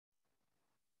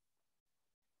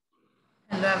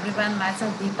Hello everyone,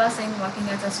 myself Deepa Singh, working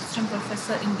as Assistant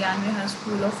Professor in Gyan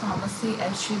School of Pharmacy,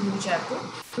 SGVU Jaipur.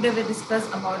 Today we discuss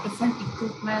about different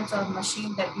equipments or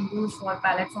machines that we use for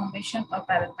pallet formation or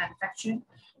pallet manufacturing.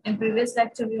 In previous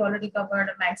lecture, we already covered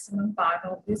a maximum part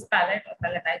of this pallet or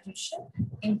palletization,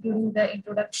 including the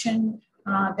introduction,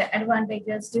 the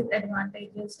advantages,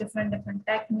 disadvantages, different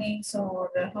techniques, or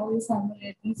how we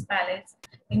formulate these pallets,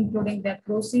 including the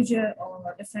procedure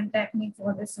or different technique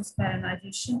for this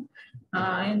sterilization.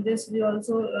 In this, we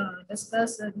also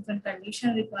discuss different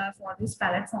conditions required for this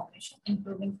pallet formation,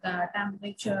 including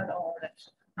temperature or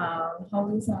how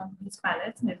we form these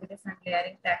pallets, maybe different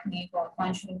layering technique or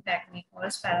conditioning technique or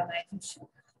sterilization.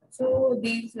 So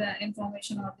these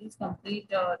information or these complete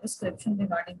description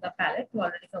regarding the pallet we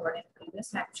already covered in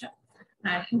previous lecture.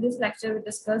 And in this lecture, we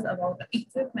discuss about the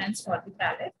equipments for the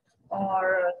pallet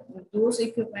or those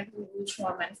equipment we use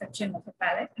for manufacturing of a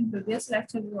pallet. In previous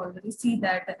lecture, we already see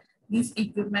that this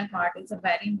equipment part is a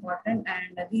very important,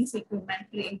 and these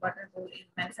equipment play important role in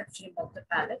manufacturing of the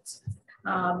pallets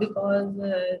because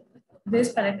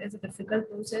this pallet is a difficult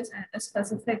process and a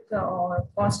specific or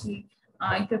costly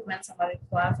equipment are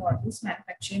required for this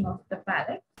manufacturing of the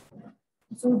pallet.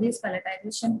 So this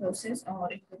palletization process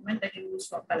or equipment that you use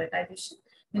for palletization,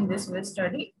 in this we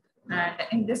study. And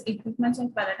in this equipment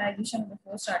and palletization,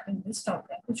 before starting this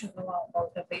topic, we should know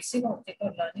about the basic object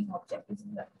or learning object. This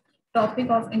is the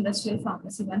topic of industrial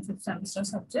pharmacy 1/5 semester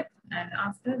subject. And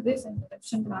after this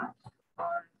introduction part,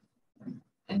 or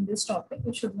in this topic,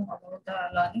 we should know about the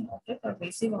learning object or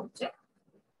basic object.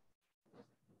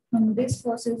 And this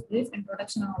first is brief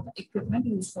introduction of the equipment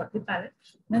used for the pallet.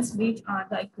 Means which are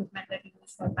the equipment that you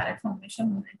use for pallet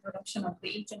formation, introduction of the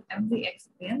each and every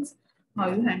experience, how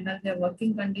you handle their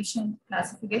working condition,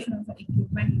 classification of the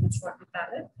equipment used for the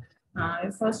pallet.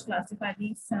 You first classify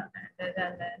these and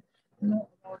then know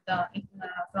about the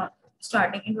from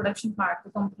starting introduction part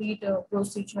to complete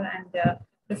procedure and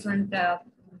different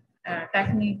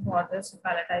technique for this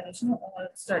palletization, all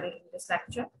studied in this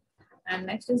lecture. And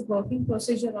next is working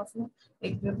procedure of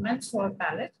equipment for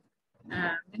pallet.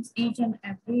 Means each and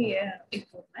every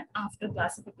equipment after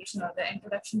classification or the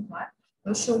introduction part,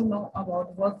 you should know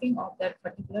about working of that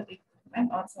particular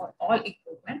equipment or for all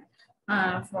equipment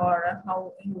for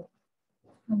how you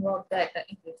work that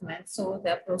equipment. So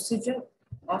the procedure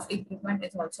of equipment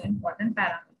is also important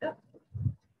parameter.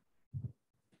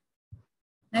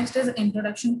 Next is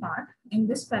introduction part. In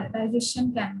this,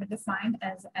 palletization can be defined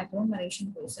as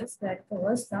agglomeration process that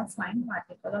covers the fine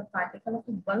particle or particle of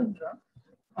a bulk drug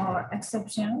or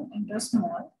exceptional into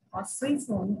small or free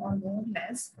flowing or more or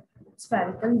less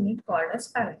spherical unit called as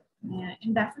pallet.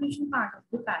 In definition part of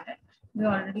the pallet, we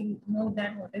already know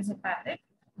that what is a pallet.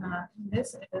 In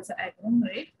this, it is an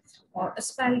agglomerate or a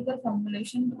spherical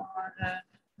formulation or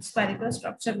spherical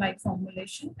structure like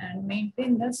formulation and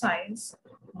maintain the size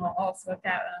of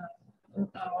that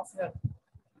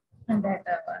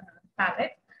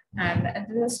pallet, and it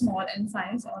is small in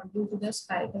size or due to the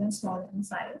spherical and small in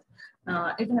size.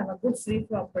 It have a good free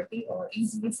property or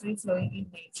easily free flowing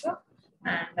in nature,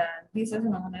 and this is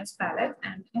known as pallet.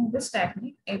 And in this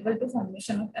technique, able to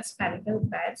formation of spherical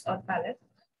pads or pallet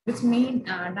with mean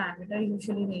diameter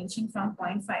usually ranging from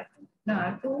 0.5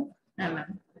 to 2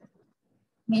 mm.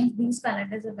 Means these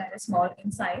pallet is a very small in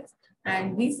size,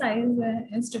 and these size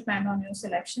is depend on your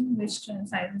selection, which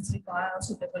size is required or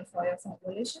suitable for your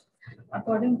formulation.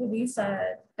 According to this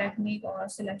technique or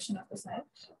selection of the size,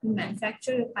 you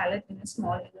manufacture your pallet in a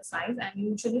small in the size, and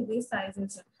usually this size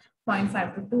is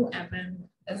 0.5 to 2 mm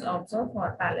is observed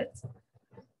for pallets.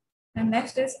 And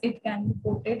next is it can be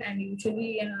coated and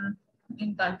usually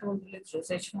in controlled release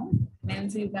dosage form.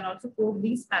 Means you can also coat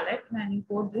these pallet. When you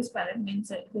coat this pallet,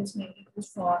 means it is mainly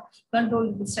used for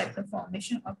controlled release sector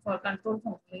formation or for controlled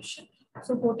formulation.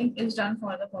 So coating is done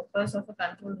for the purpose of a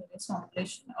controlled release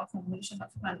formulation or formulation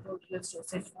of controlled release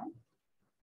dosage form.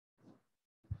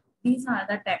 These are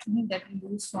the technique that we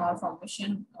use for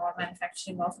formation or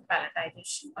manufacturing of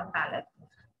palletization or pallet.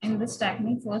 In this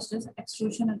technique, first is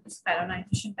extrusion and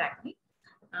spheronization technique.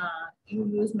 You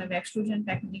use maybe extrusion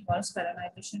technique or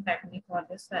spheronization technique for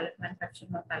this pallet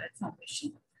manufacturing or pallet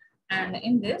formation. And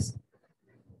in this,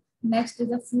 next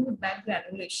is a fluid bed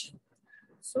granulation.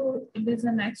 So it is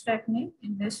the next technique.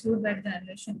 In this, fluid bed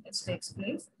granulation takes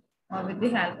place with the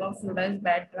help of fluidized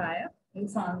bed dryer. You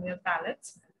form your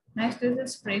pallets. Next is the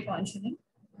spray conditioning.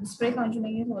 The spray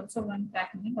conditioning is also one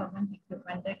technique or one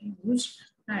equipment that you use.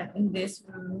 And in this,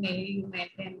 mainly you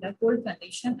maintain the cold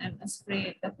condition and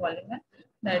spray the polymer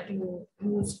that you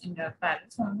use in your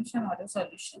pallet formation or a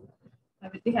solution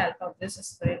with the help of this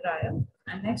spray dryer.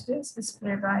 And next is the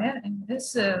spray dryer. In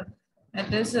this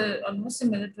It is almost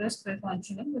similar to a spray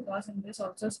functioning, because in this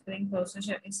also spraying process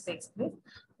is takes place,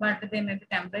 but there may be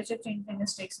temperature changing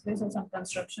is takes place, or some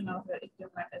construction of your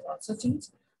equipment is also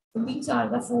changed. So these are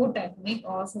the four technique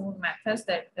or four methods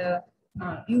that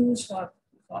used for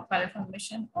pellet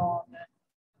formation or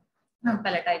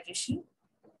pelletization.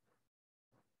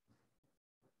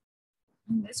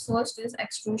 And this first is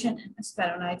extrusion and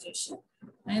spheronization.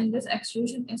 And this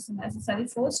extrusion is necessary.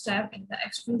 First step in the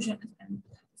extrusion and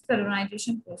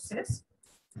spheronization process.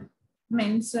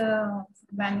 Means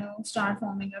when you start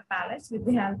forming your pellets with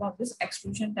the help of this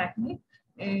extrusion technique,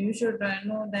 you should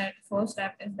know that first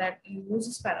step is that you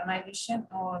use spheronization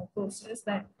or process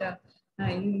that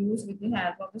you use with the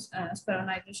help of this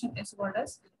spheronization is called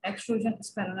as extrusion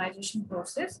spheronization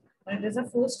process. It is the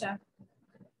first step.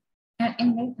 And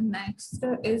in the next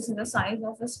is the size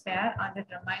of the sphere are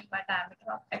determined by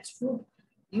diameter of extrude.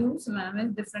 Use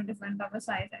means different of the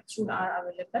size extrude are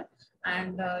available,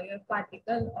 and your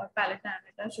particle or pellet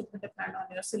diameter should be depend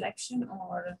on your selection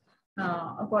or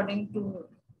according to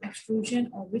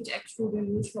extrusion or which extrude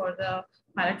you use for the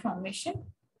pellet formation.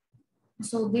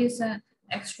 So this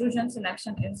extrusion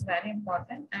selection is very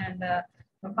important, and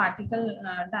the particle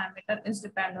diameter is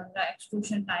depend on the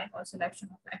extrusion type or selection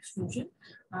of extrusion.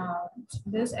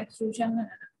 This extrusion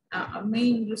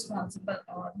main responsible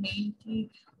or main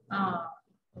key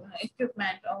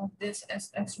equipment of this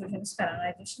extrusion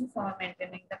sterilization for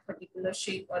maintaining the particular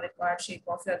shape or required shape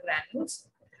of your granules.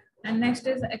 And next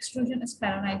is the extrusion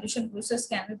sterilization process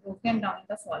can be broken down in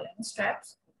the following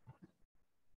steps.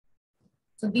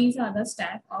 So these are the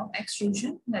steps of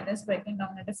extrusion that is breaking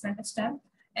down a different step.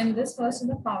 And this first is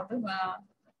the powder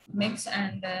mix,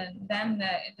 and then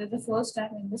it is the first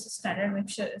step in this standard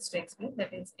mixture is takes place,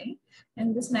 that is A.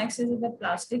 And this next is the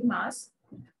plastic mass.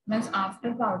 Means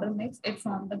after powder mix, it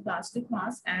forms the plastic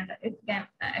mass and it can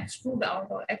extrude out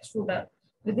or extruder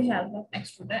with the help of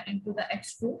extruder into the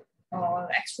extrude or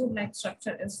extrude like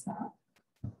structure is formed.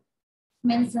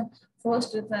 Means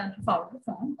first is a powder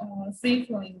form or free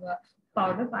flowing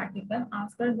powder particle.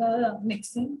 After the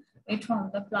mixing, it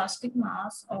forms the plastic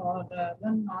mass or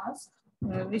one mass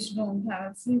which don't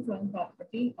have free flowing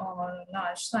property or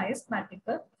large size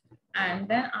particle. And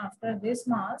then after this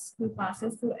mass, we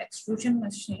passes through extrusion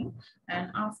machine,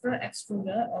 and after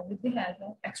extruder or with the help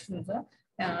of extruder,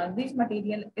 this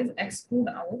material is extrude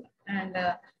out,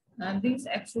 and these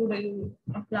extruder you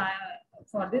apply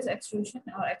for this extrusion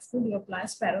or extrude you apply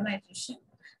speronization.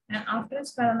 And after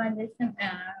speronization,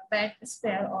 wet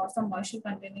sphere or some moisture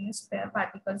containing sphere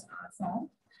particles are formed,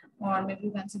 or maybe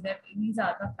you can see that these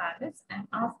are the pellets. And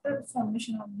after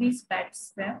formation of these wet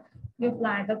sphere, you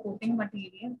apply the coating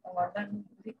material or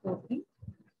the coating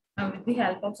with the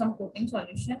help of some coating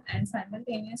solution, and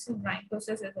simultaneously drying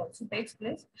process is also takes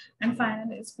place. And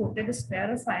finally, is coated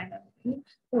sphere or finally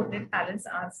coated pellets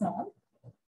are formed.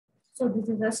 So this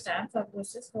is the steps or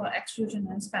process for extrusion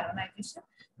and speronization.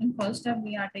 In first step,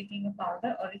 we are taking a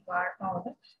powder or required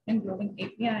powder, including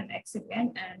API and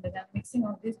excipient, and the mixing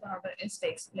of this powder is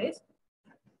takes place.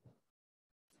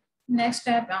 Next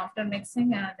step after mixing,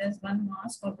 there's one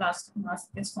mask or plastic mask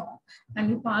is formed, and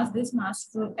you pass this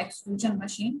mask through extrusion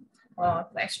machine or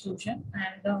extrusion,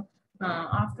 and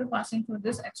after passing through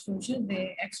this extrusion,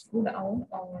 they extrude out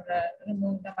or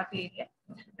remove the material,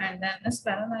 and then the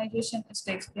speronization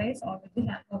takes place, or with the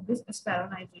help of this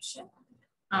speronization,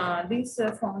 these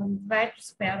form wet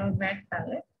sphere or wet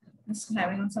pellet is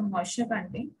having some moisture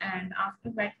content, and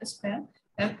after wet sphere,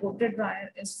 a coated dryer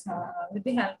is with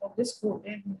the help of this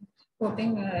coating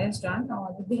is done,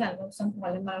 or with the help of some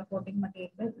polymer coating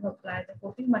material to apply the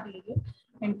coating material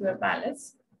into a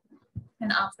pellets.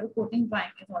 And after coating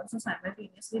drying is also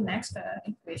simultaneously next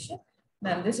equation.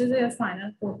 Then this is a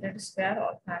final coated sphere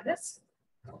or pellets.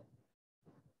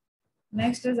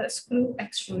 Next is a screw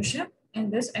extrusion.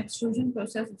 In this extrusion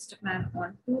process, it's depend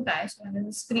on two types. One is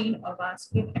a screen or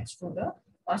basket extruder,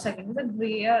 or second is a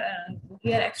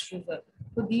gear extruder.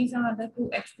 So these are the two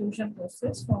extrusion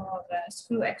process for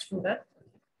screw extruder.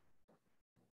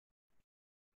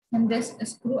 And this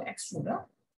screw extruder,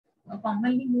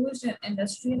 commonly used in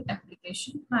industrial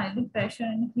application, highly pressure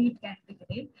and heat can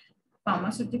degrade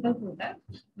pharmaceutical product.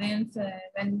 Means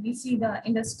when we see the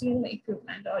industrial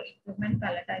equipment or equipment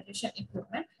pelletization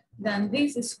equipment, then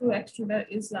this screw extruder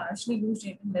is largely used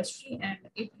in industry, and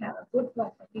it has a good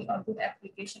property or good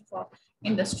application for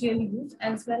industrial use,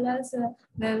 as well as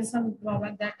there is some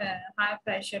drawback that high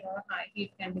pressure or high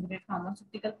heat can degrade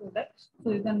pharmaceutical product.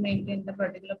 So you can maintain the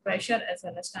particular pressure as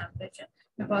well as temperature,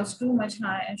 because too much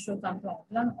high and show some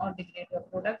problem or degrade your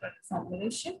product or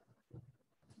formulation.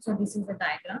 So this is the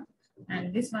diagram.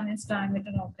 And this one is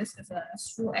diameter of this is a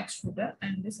screw extruder,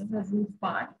 and this is a roof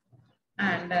part.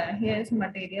 And here is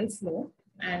material flow,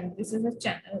 and this is a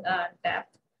channel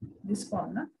depth, this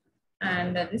corner,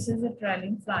 and this is a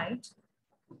trailing flight,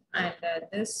 and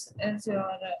this is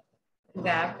your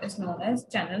gap is known as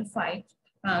channel flight,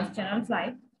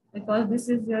 because this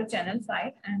is your channel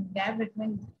flight, and gap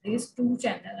between these two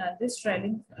channel this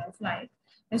trailing flight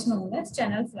is known as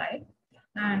channel flight.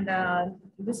 And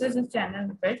this is a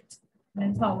channel width,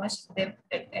 means how much depth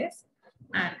it is,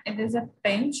 and it is a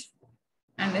pinch,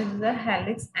 and this is a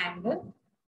helix angle,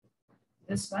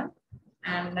 this one,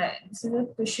 and this is a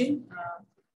pushing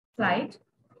flight,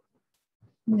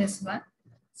 this one.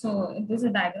 So it is a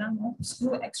diagram of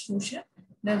screw extrusion.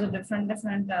 There's a different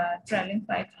trailing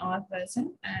flight are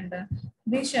present, and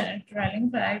this trailing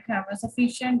flight have a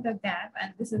sufficient gap,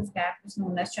 and this is gap is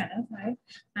known as channel flight,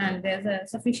 and there's a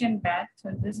sufficient bed. So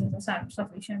this is a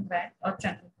sufficient bed or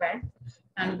channel bed,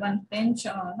 and one pinch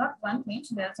or not one pinch.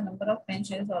 There's a number of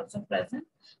pinches also present,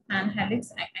 and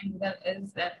helix angle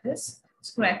is this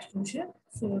screw extrusion.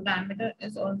 So diameter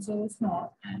is also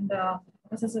small, and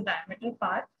this is a diameter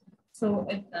part. So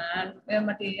it where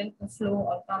material flow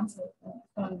or comes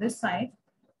from this side.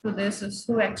 So this is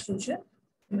screw extrusion.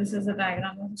 This is a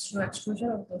diagram of screw extrusion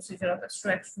or procedure of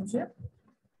screw extrusion.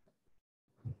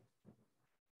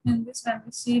 In this, when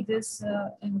we see this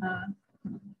in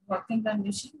working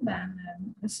condition,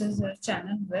 then this is a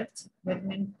channel width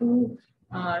between two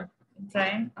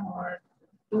drain or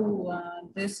two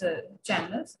this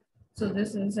channels. So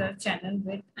this is a channel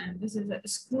width, and this is a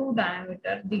screw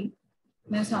diameter D,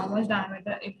 means how much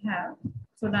diameter it have.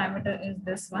 So diameter is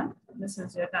this one. This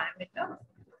is your diameter,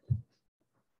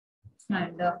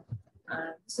 and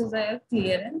this is a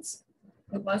clearance,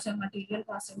 because your material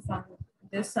passing from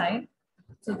this side.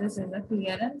 So this is a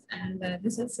clearance, and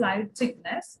this is slide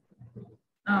thickness.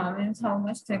 Means how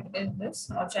much thick is this,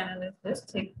 or channel is this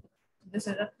thick. This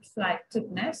is a slide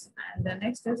thickness, and the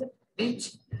next is a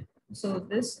pitch. So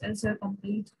this is a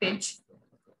complete pitch,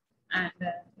 and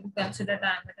you consider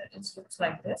diameter, it looks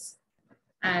like this.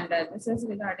 And this is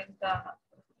regarding the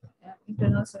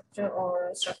internal structure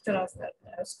or structure of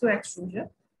the screw extrusion.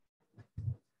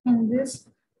 In this,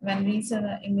 when we see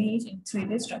the image in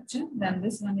 3D structure, then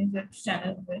this one is the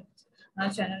channel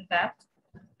width, channel depth,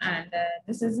 and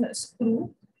this is a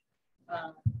screw.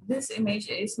 This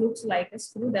image looks like a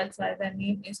screw, that's why the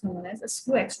name is known as a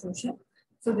screw extrusion.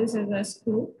 So this is a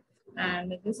screw,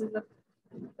 and this is a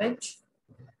pitch,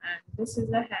 and this is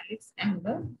a helix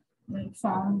angle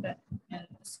formed in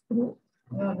screw.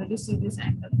 We already see this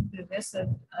angle in previous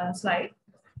slide.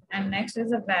 And next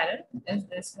is a barrel, is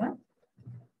this one.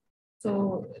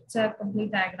 So it's a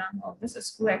complete diagram of this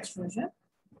screw extrusion.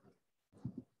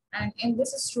 And in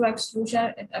this screw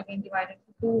extrusion, it again divided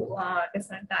into two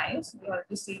different types. We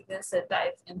already see this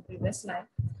types in previous slide.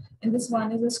 And this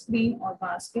one is a screen or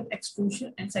basket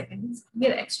extrusion, and second is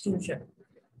gear extrusion.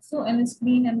 So in a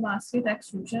screen and basket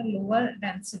extrusion, lower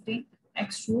density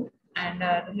extrude and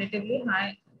relatively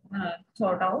high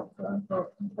thought out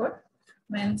input.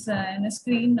 Means in a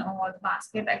screen or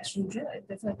basket extrusion, it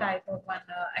is a type of one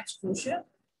extrusion,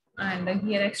 and a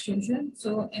gear extrusion.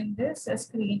 So in this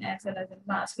screen as well as in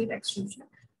basket extrusion,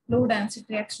 low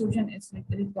density extrusion is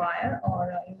required,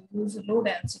 or you use low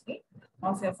density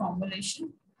of your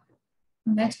formulation.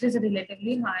 Next is a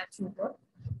relatively high throughput,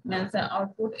 means the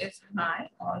output is high,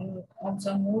 or you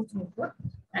observe more throughput,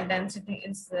 and density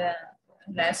is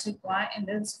less required in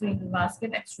the screen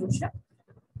basket extrusion.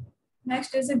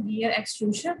 Next is a gear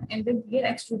extrusion. In the gear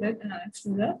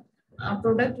extruder,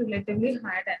 product relatively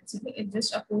high density. It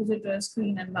just opposite to a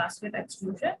screen and basket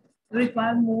extrusion.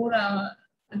 Require more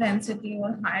density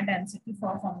or high density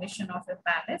for formation of the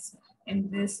pallets in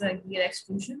this gear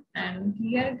extrusion. And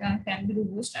gear can be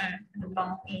robust and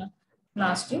long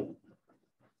lasting.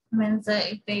 Means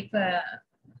it take a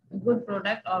good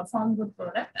product or form good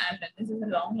product, and this is a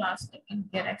long lasting in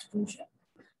gear extrusion.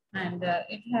 And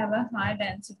it have a high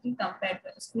density compared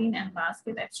to screen and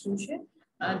basket extrusion.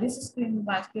 This screen and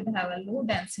basket have a low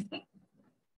density.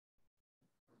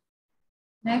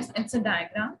 Next, it's a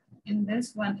diagram. In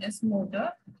this one is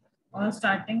motor, or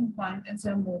starting point is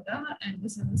a motor, and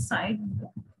this is the side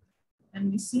motor.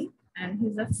 And we see, and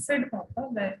here's a feed hopper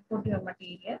where you put your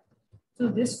material. So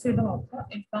this feed hopper,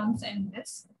 it comes in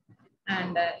this,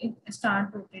 and it start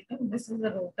rotating. This is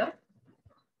the rotor.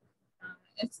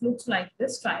 It looks like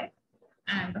this type,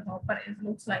 and the hopper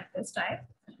looks like this type,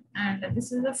 and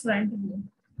this is the front view.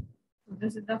 So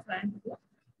this is the front view,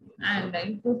 and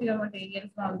you put your material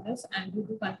from this, and you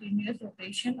do continuous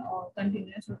rotation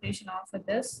of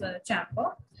this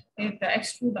chamber. It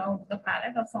extrude out the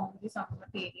pallet or form some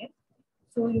material,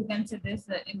 So you can see this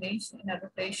image in a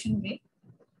rotation way.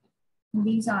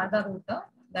 These are the rotor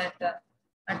that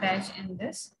attach in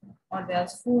this, or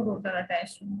there's 4 rotor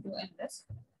attached into in this.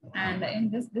 And in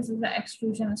this is the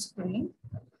extrusion screen,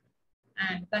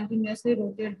 and continuously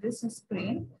rotate this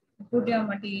screen, put your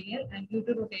material, and due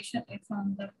to rotation it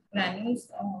forms the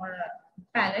granules or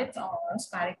pellets or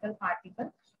spherical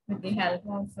particle with the help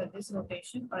of this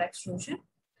rotation or extrusion.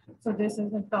 So this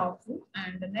is the top view,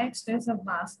 and the next is a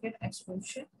basket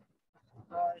extrusion.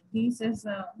 This is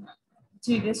a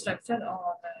 3D structure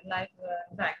or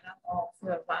diagram of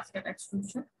your basket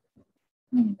extrusion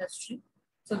in industry.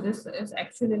 So this is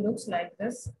actually looks like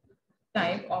this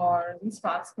type, or this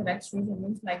basket extrusion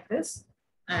looks like this.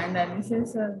 And then this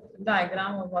is a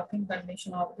diagram of working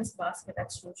condition of this basket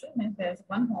extrusion. And there's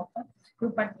one hopper to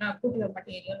put your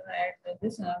material at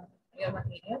this your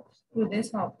material to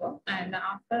this hopper, and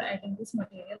after adding this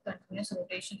material, continuous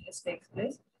rotation takes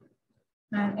place.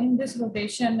 And in this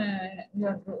rotation,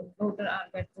 your rotor are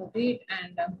get rotate,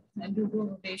 and due to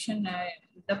rotation,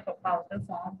 the powder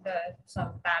formed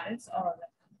some pellets or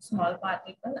small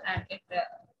particle, and it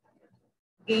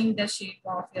gain the shape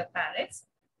of your pellets.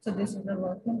 So this is the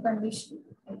working condition,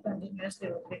 continuously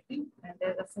rotating, and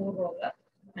there's a 4 roller,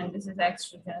 and this is the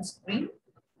extrusion screen.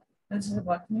 This is the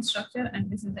working structure, and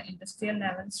this is the industrial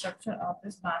level structure of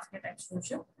this basket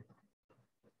extrusion.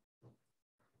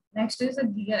 Next is a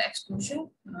gear extrusion.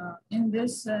 In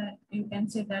this, you can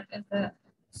see that it's a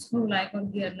screw-like or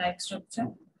gear-like structure.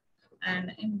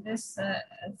 And in this,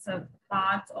 it's a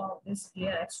part of this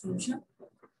gear extrusion.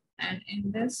 And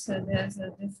in this, there's a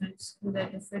different screw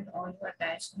that you fit or you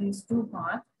attach these 2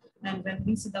 parts. And when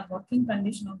we see the working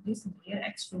condition of this gear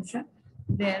extrusion,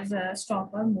 there's a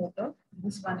stopper motor.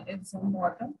 This one is a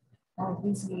motor of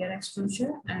this gear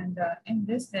extrusion. And in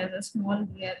this, there's a small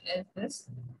gear is this.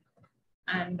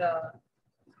 And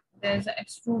there's an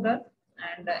extruder,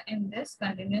 and in this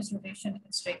continuous rotation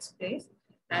takes place,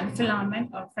 and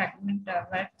filament or fragment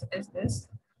wet is this,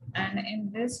 and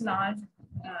in this large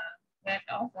wet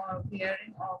of or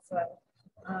bearing of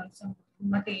some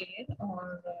material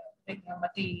or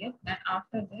material, and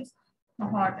after this the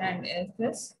hot end is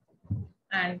this,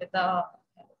 and the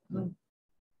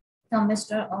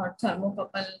thermistor or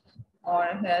thermocouple, or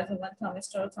here's one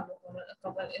thermistor or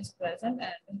thermocouple is present,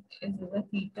 and is the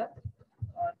heater.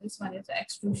 This one is the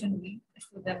extrusion wheel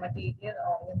to the material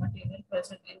or the material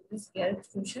present in this gear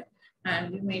extrusion,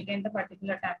 and you maintain the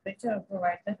particular temperature or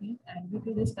provide the heat, and due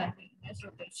to this continuous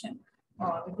rotation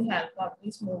or with the help of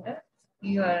this motor,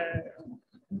 your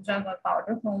drug or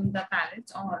powder form the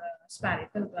pellets or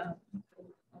spherical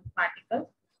particles.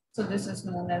 So this is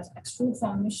known as extrude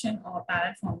formation or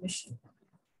pellet formation.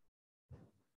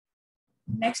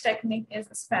 Next technique is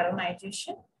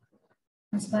speronization.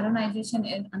 Speronization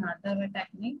is another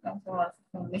technique for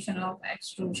formation of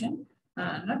extrusion,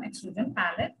 not extrusion,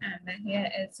 pellet. And here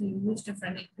is use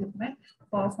different equipment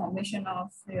for formation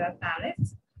of your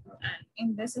pellets. And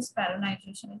in this,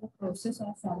 speronization is the process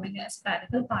of forming a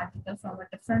spherical particle from a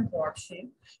different rod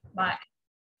shape by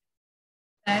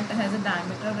that has a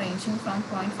diameter ranging from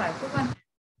 0.5 to 1.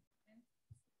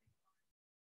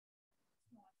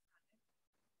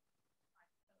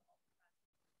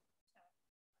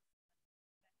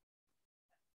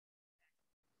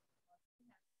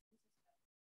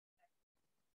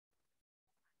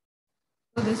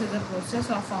 So this is the process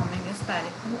of forming a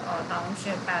spherical or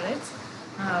round-shaped pellets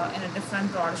in a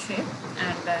different rod shape,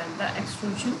 and the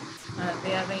extrusion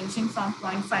they are ranging from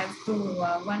 0.5 to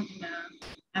 1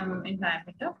 mm in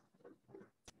diameter.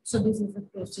 So this is the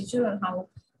procedure on how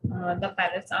the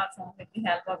pellets are formed with the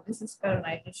help of this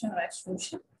speronization or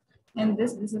extrusion. And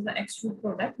this is the extrude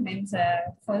product, means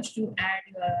first you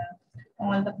add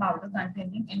all the powder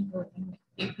containing including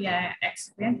API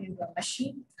excipient into a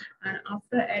machine, and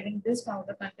after adding this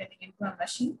powder containing into a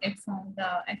machine, it forms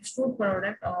the extrude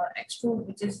product or extrude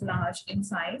which is large in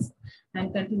size,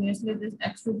 and continuously this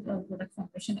extrude product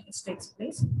formation takes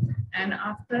place. And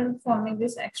after forming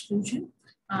this extrusion,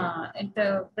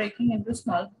 breaking into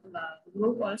small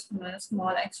group or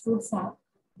small extrude form.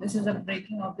 This is a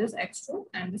breaking of this extrude,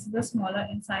 and this is the smaller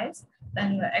in size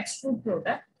than your extrude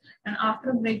product. And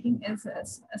after breaking is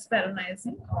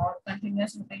speronizing or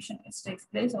continuous rotation takes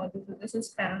place, or due to this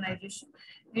is speronization,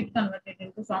 it converted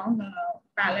into round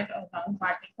pellet or round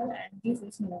particle, and this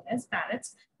is known as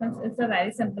pellets. It's a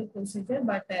very simple procedure,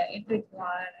 but it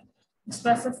requires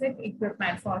specific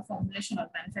equipment for formulation or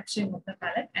manufacturing of the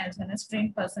pellet, as well as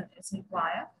trained person is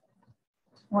required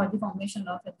for the formation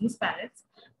of these pellets.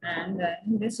 And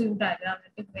in this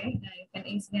diagrammatic way, you can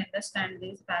easily understand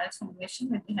these pellets formation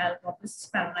with the help of this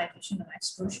speronization and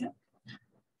extrusion.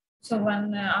 So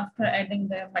when after adding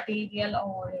the material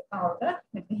or powder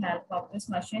with the help of this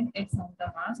machine, it forms the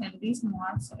mass, and these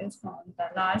mass is from the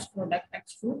large product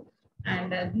extrude,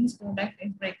 and these product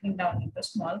is breaking down into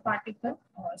small particle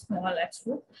or small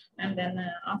extrude, and then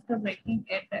after breaking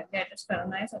it get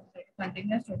sterilized of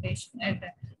continuous rotation, it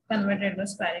converted to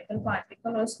spherical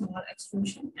particle or small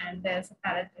extrusion, and there's a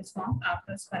pallet is formed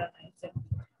after sterilizing.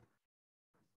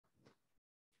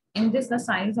 In this, the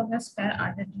size of the sphere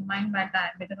are determined by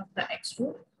diameter of the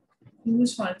extrude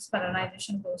used for this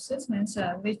sterilization process, means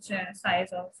which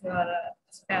size of your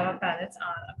sphere or pellets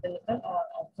are available or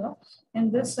observed.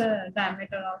 In this,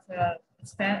 diameter of your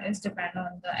sphere is depend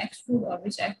on the extrude or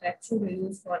which extrude you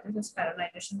use for this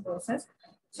sterilization process.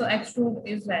 So extrude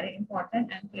is very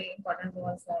important and play important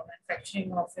role for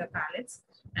manufacturing of your pellets.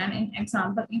 And in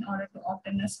example, in order to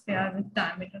obtain a sphere with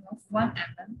diameter of 1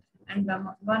 mm and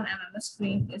 1 mm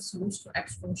screen is used for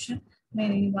extrusion,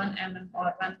 mainly 1 mm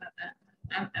or 1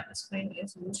 mm screen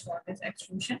is used for this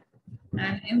extrusion.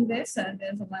 And in this,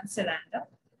 there's one cylinder.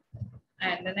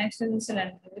 And the next is a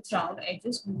cylinder with round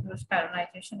edges due to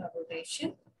sterilization or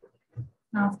rotation.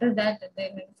 After that,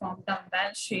 they will form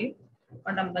dumbbell shape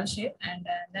or dumbbell shape, and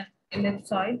then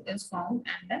ellipsoid is formed,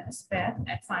 and then a sphere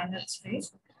at final stage.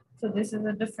 So this is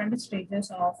the different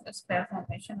stages of a sphere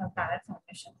formation or pallet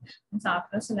formation. And so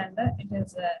after cylinder, it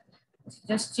is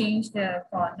just change the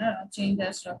corner or change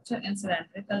the structure in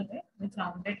cylindrical way with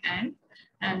rounded end,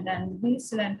 and then these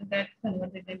cylinder get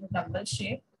converted into dumbbell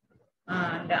shape.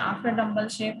 And after dumbbell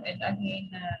shape, it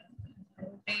again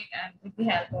rotate, and with the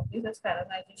help of this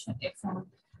sterilization, it forms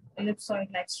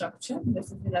ellipsoid-like structure.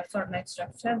 This is the ellipsoid-like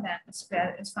structure. Then the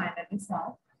sphere is finally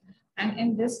formed. And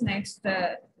in this next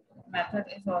method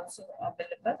is also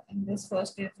available. In this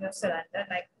first is the cylinder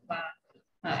like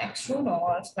extrude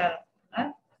or spiral,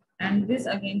 and this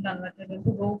again converted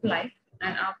into rope-like.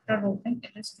 And after roping,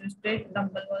 it is twisted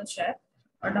dumbbell shape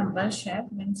or dumbbell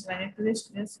shape, means when it twists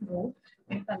this rope,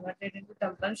 it converted into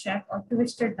dumbbell shape or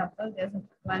twisted dumbbell. There's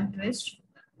one twist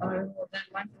or more than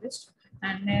one twist.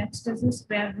 And next is a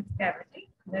sphere with cavity.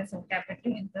 There's a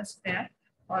cavity in the sphere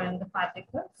or in the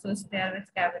particle. So sphere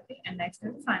with cavity, and next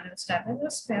is the final step is the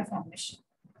sphere formation.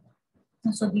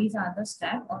 So these are the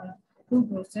steps or two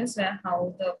processes where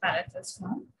how the pallet is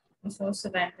formed. Before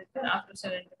cylindrical, after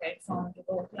cylindrical it formed the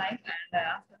rope-like, and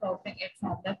after roping it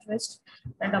formed the twist,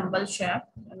 the dumbbell shape.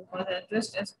 And for the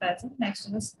twist is present, next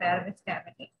is the sphere with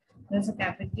cavity. There's a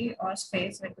cavity or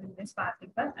space between this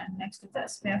particle, and next is the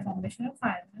sphere formation or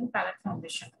final pallet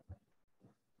formation.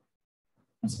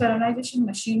 Sterilization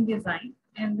machine design.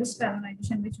 And this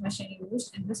sterilization which machine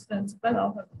used in this principle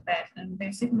of a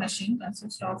basic machine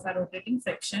consists of a rotating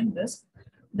friction disc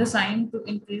designed to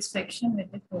increase friction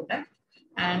with the product,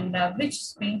 and which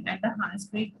spin at the high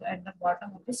speed at the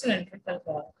bottom of the cylindrical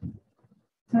ball.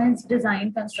 Hence,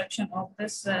 design construction of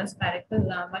this spherical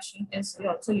machine is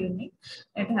also unique.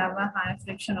 It have a high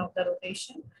friction of the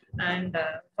rotation, and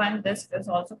one disc is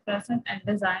also present and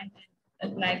designed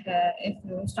like if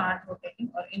you start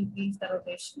rotating or increase the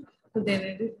rotation, so there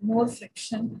will be more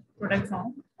friction product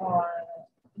form, or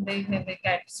they may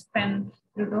get spin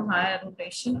due to higher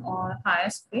rotation or higher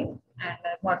speed and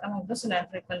bottom of the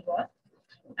cylindrical ball.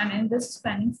 And in this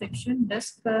spanning friction,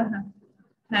 disc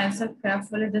has a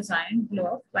carefully designed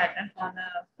blow-up pattern on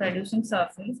a producing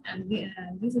surface, and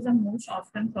this is a most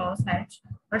often cross-hatch,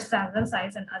 but several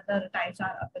sizes and other types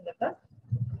are available.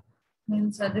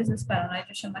 Means this is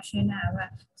sterilization machine have a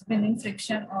spinning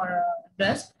friction or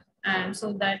dust, and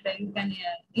so that you can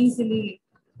easily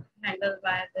handle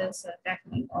by this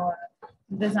technique or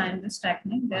design this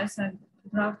technique. There's a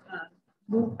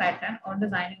groove pattern or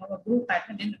designing of a groove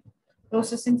pattern in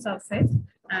processing surface,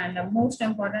 and most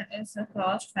important is the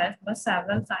crossed hatch, but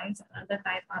several sizes and other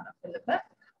type are available.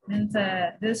 Means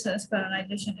this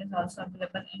sterilization is also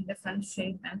available in different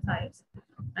shape and size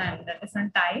and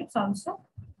different types also.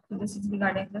 So this is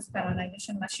regarding the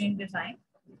sterilization machine design.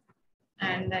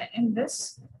 And in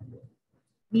this,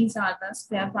 these are the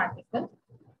sphere particle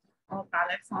or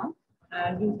pallet form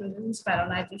due to the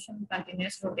sterilization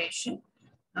continuous rotation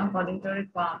according to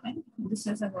requirement. This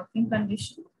is a working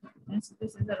condition. And so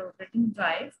this is a rotating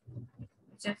drive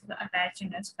which is attached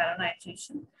in a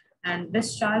sterilization. And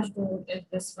discharge door is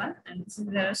this one, and this is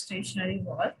their stationary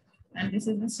wall, and this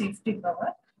is the safety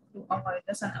cover to avoid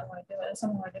the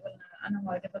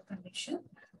unavoidable condition.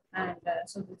 And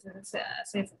so this is a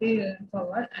safety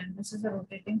cover, and this is a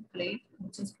rotating plate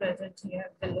which is present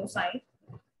here below side.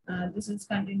 This is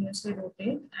continuously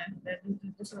rotate, and due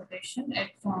to this rotation,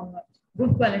 it forms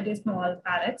good quality small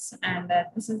pallets. And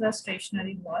this is a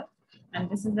stationary wall, and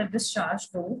this is a discharge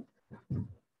door.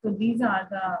 So these are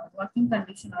the working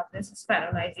condition of this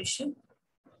spiralization.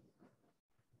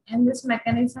 In this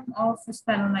mechanism of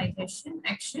spiralization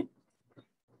action,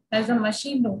 as a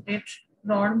machine rotates,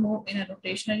 rod move in a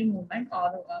rotationary movement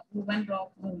or woven rod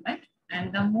movement.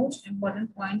 And the most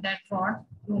important point that rod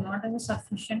do not have a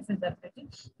sufficient feasibility,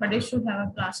 but it should have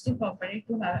a plastic property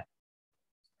to have.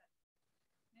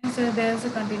 So there is a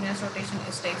continuous rotation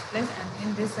is takes place, and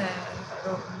in this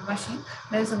machine,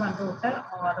 there is one rotor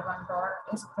or one rod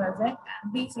is present,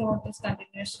 and these rod is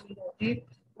continuously rotate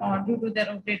or due to the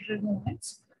rotatory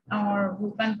movements or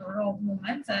woven rod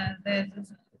movements. There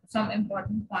is some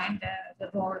important point the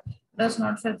rod does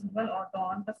not feasible or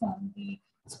don't form the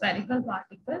spherical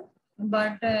particle,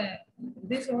 but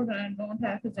this rod don't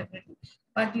have feasibility.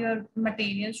 But your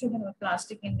material should have a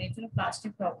plastic in nature, a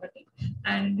plastic property,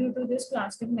 and due to this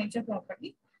plastic nature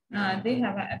property, they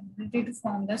have an ability to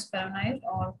form the sphenoid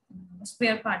or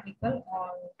sphere particle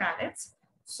or pellets.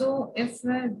 So if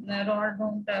the rod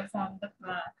don't form the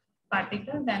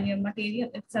particle, then your material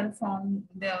itself form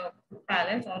the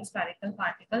pellets or spherical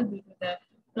particle due to the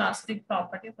plastic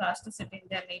property, plasticity in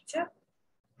their nature.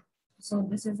 So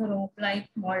this is a rope-like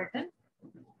molten.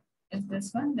 Is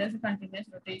this one? There's a continuous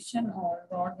rotation or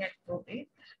rod get rotate,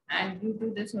 and due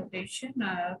to this rotation,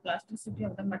 plasticity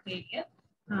of the material,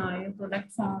 your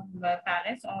product form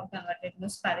pellets or converted into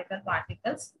spherical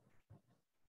particles.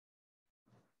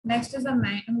 Next is the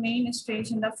main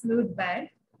stage in the fluid bed,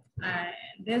 and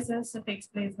this is takes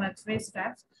place by three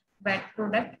steps: wet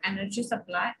product, energy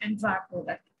supply, and dry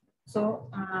product. So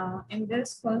in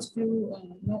this first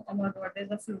you know about what is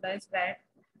the fluidized bed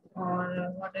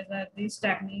or what is this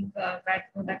technique, wet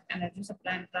product, energy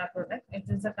supply, and dry product. It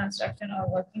is the construction or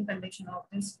working condition of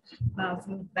this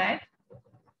fluid bed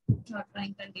or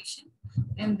drying condition.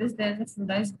 In this, there is a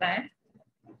fluidized bed,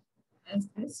 is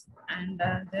this, and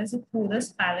there's a porous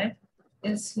pallet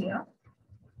is here.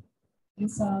 You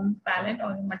form pallet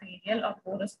or material or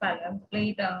porous pallet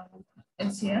plate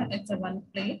is here. It's a one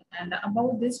plate, and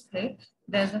above this plate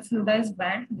there's a fluidized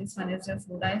bed. This one is a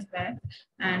fluidized bed,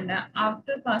 and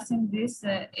after passing this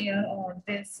air or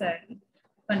this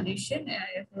condition,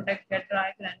 your product get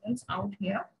dry granules out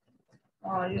here,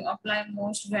 or you apply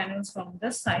most granules from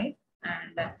this side,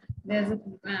 and there's a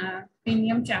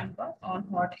pinium chamber or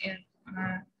hot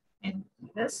air in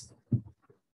this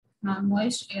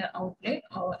moist air outlet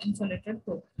or insulated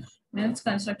hood. Means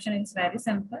construction is very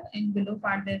simple. In below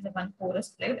part there is a one porous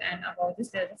plate, and above this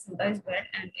there is a fluidized bed,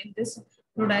 and in this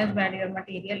fluidized bed your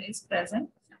material is present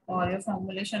or your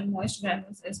formulation moist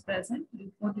granules is present.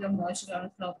 You put your moist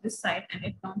granules from this side and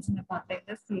it comes in a contact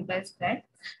with fluidized bed,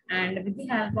 and with the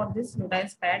help of this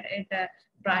fluidized bed it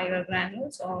dry your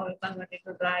granules or convert it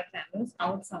to dry granules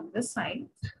out from this side.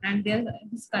 And there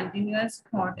is continuous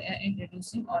hot air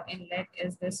introducing or inlet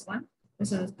is this one.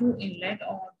 This is two inlet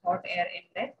or hot air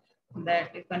inlet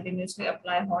that you continuously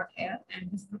apply hot air,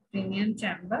 and this is the premium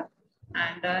chamber.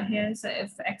 And here is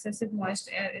if excessive moist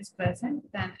air is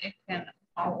present, then it can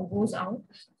goes out.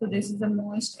 So this is the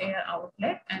moist air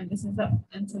outlet, and this is the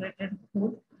insulated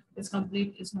hood. This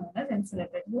complete is known as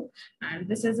insulated hood, and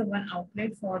this is the one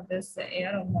outlet for this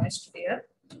air or moist air.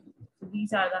 So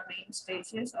these are the main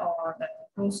stages or the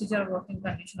procedure working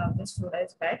condition of this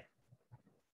fluidized bed.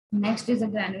 Next is the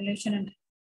granulation, and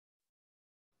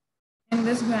in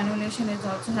this granulation it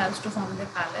also helps to form the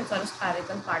pellets or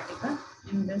spherical particle.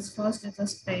 In this first is a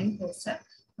spraying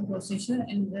procedure.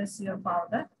 In this your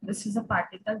powder, this is a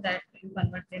particle that you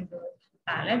convert into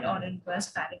pellet or into a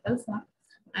spherical form,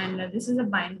 and this is a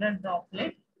binder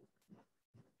droplet.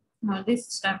 Now this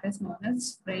step is known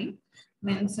as spraying.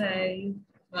 Means you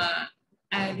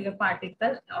add your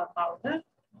particle or powder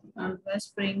onto a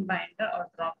spraying binder or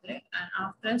droplet, and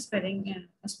after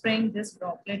spraying this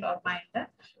droplet or binder,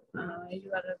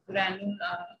 your granule,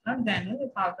 not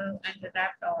granule, powder and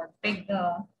wrap or take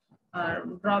the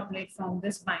droplet from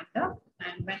this binder,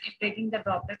 and when it taking the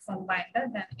droplet from binder,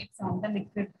 then it form the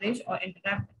liquid bridge or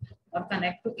interact or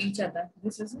connect to each other.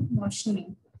 This is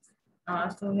motioning.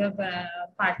 So your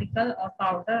particle or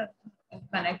powder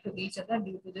connect to each other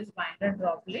due to this binder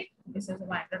droplet. This is a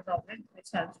binder droplet which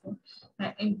helps to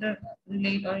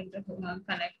interrelate or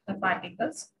connect the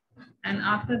particles. And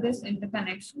after this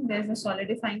interconnection, there is a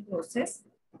solidifying process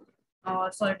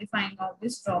or solidifying of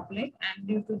this droplet, and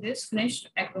due to this finished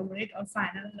agglomerate or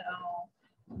final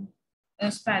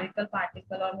spherical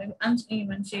particle or maybe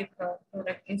uneven shaped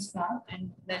product is formed,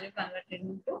 and then you convert it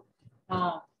into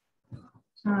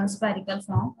spherical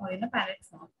form or in a pellet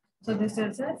form. So this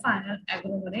is a final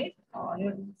agglomerate, or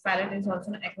your pellet is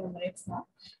also an agglomerate form,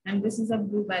 and this is a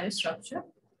blueberry structure.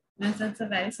 Means it's a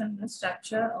very simple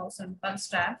structure or simple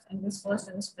steps. In this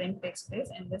first, the spraying takes place.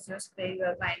 In this, you spray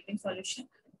your binding solution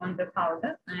on the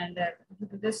powder, and due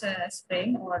to this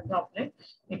spraying or droplet,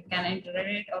 it can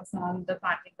integrate or form the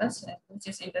particles which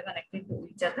is interconnected to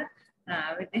each other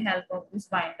with the help of this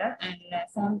binder and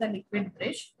form the liquid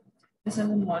bridge. This is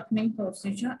a mortaring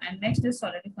procedure, and next is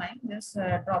solidifying. This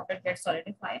droplet gets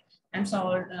solidified, and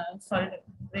solid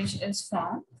bridge is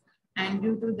formed. And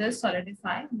due to this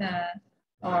solidify, the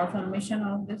or formation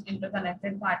of this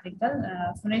interconnected particle,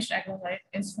 finished agglomerate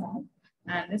is formed,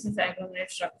 and this is the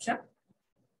agglomerate structure.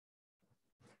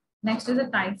 Next is the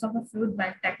types of a fluid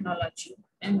bed technology.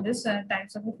 In this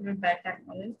types of a fluid bed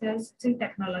technology, there's three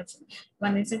technology.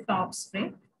 One is a top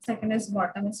spray, second is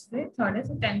bottom spray, third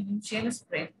is a tangential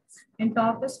spray. In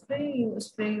top spray, you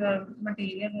spray your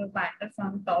material, your binder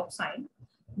from top side.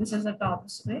 This is a top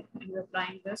spray, and you're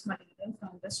applying this material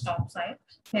from this top side.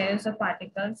 Here is the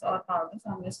particles or powder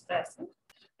from this pressing.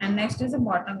 And next is a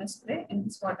bottom spray. In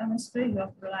this bottom spray, you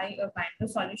apply a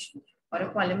binder solution or a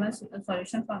polymer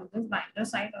solution from this binder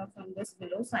side or from this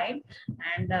below side,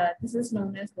 and this is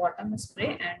known as bottom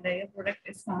spray, and your product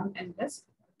is formed in this.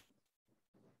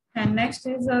 And next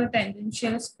is a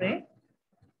tangential spray.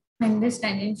 In this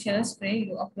tangential spray,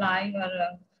 you apply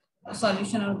your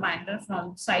solution or binder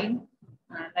from side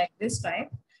like this type,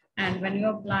 and when you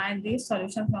apply this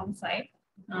solution from side,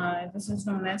 this is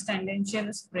known as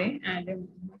tangential spray, and the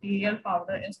material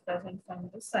powder is present from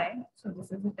this side. So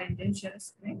this is the tangential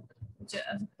spray which is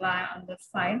applied on the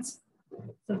sides.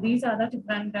 So these are the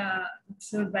different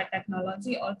fluid bed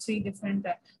technology, or three different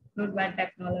fluid bed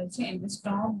technology. In this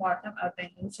top, bottom, or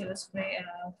tangential spray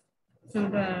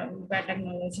fluid bed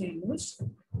technology used.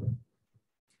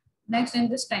 Next, in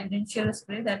this tangential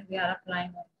spray that we are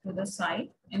applying to the side,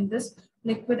 in this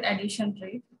liquid addition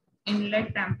rate,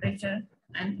 inlet temperature,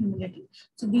 and humidity.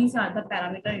 So these are the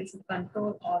parameters you should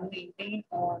control or maintain,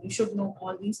 or you should know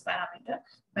all these parameters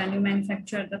when you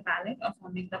manufacture the pallet or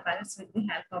forming the pallets with the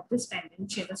help of this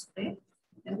tangential spray.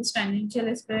 And this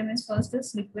tangential spray means first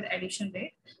is liquid addition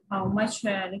rate, how much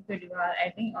liquid you are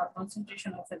adding or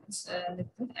concentration of this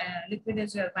liquid. Liquid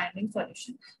is your binding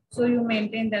solution. So you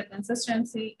maintain the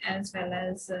consistency as well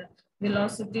as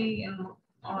velocity,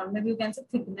 or maybe you can say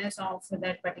thickness of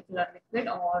that particular liquid,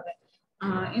 or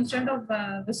instead of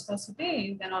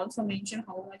viscosity, you can also mention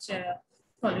how much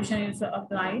solution is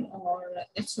applied, or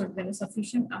it should be a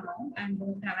sufficient amount and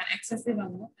don't have an excessive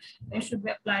amount. It should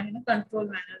be applied in a controlled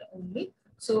manner only.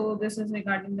 So this is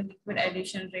regarding the liquid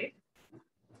addition rate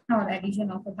or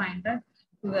addition of a binder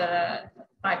to a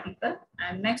particle.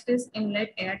 And next is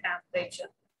inlet air temperature.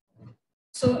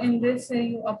 So in this,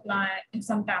 you apply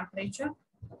some temperature.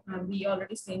 We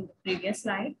already seen the previous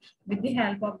slide. With the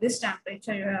help of this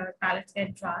temperature, your pallets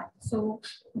get dry. So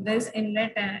this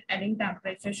inlet adding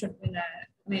temperature should be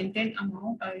a maintained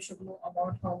amount, or you should know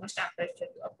about how much temperature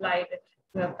you apply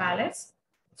to your pallets.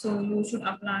 So you should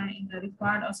apply in the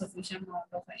required or sufficient amount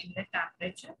of inlet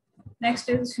temperature. Next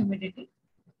is humidity.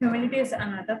 Humidity is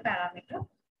another parameter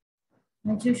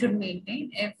which you should maintain.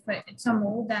 If it's a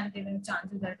more than, given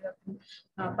chances that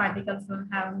your particles will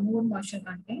have more moisture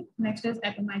content. Next is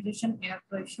atomization air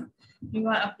pressure. You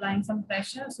are applying some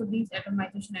pressure, so these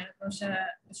atomization air pressure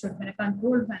should be in a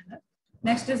controlled manner.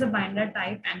 Next is a binder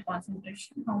type and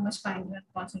concentration. How much binder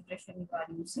concentration you are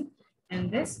using.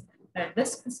 And this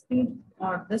disk speed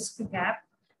or disk gap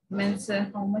means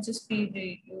how much speed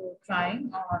you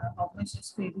trying, or how much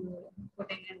speed you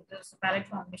putting in this pallet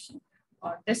formation,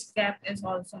 or disk gap is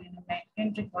also in a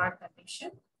maintained required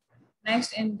condition.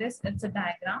 Next, in this, it's a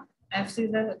diagram. Fc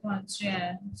is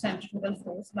a centrifugal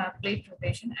force by plate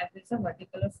rotation. F is a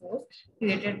vertical force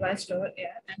created by stored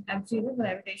air, and Fg is a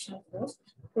gravitational force.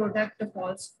 Product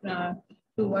falls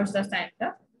towards the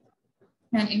center.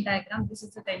 And in diagram, this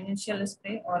is a tangential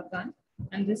spray or gun,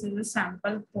 and this is a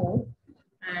sample port,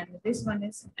 and this one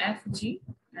is Fg,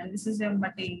 and this is your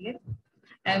material.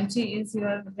 Fg is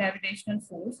your gravitational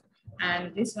force,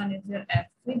 and this one is your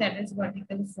Fc, that is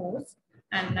vertical force.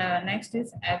 And next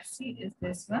is Fc is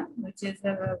this one, which is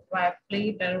the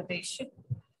plate rotation,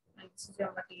 and this is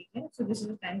your material. So this is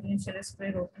a tangential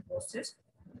spray rotor process.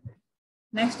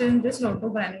 Next is this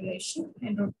rotogranulation.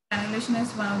 And rotogranulation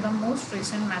is one of the most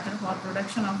recent methods for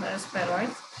production of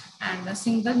spheroids, and a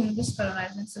single unit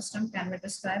spheroidizing system can be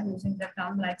described using the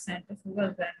term like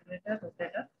centrifugal granulator,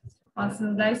 rotator, or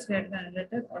fluidized bed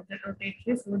granulator, or the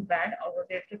rotatory fluid bed, or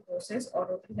rotatory process, or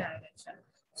rotary granulation.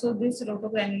 So this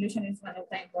rotogranulation is one of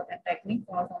the important technique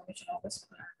for formation of a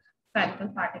spherical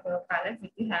particle or pallet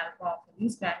with the help of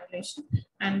these granulation.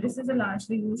 And this is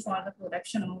largely used for the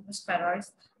production of the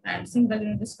spheroids and single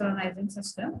unit spheroidizing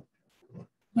system.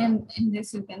 And in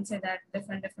this, you can say that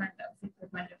different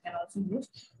equipment you can also use.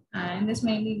 And this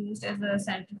mainly used as a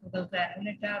centrifugal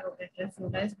granulator, rotatory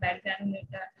fluidized bed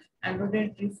granulator, and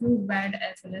rotatory fluid bed,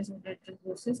 as well as rotatory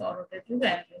process or rotatory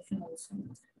granulation also.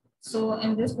 So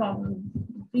in this problem,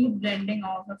 pre-blending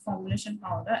of a formulation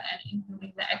powder and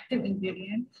including the active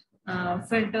ingredient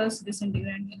filters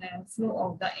disintegrant in a flow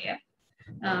of the air.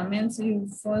 Means you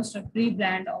first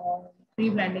pre-blend or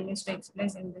pre-blending is takes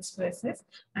place in this process,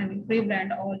 and you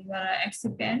pre-blend all your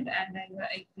excipient and then your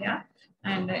API,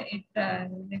 and it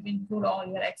will include all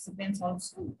your excipients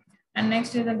also. And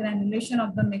next is the granulation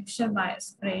of the mixture by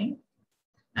spraying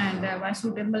and by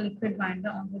suitable liquid binder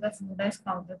onto the fluidized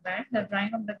powder bed. The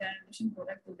drying of the granulation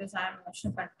product to desired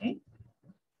moisture content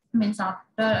means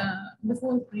after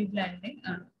before pre-blending.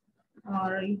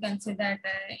 Or you can say that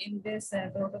in this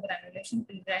granulation,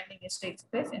 pre-blending takes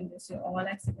place. In this, all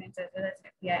excipients as well as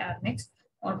API are mixed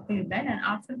or pre-blend, and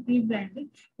after pre-blending,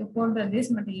 you pour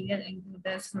this material into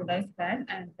the fluidized bed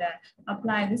and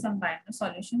apply this binder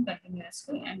solution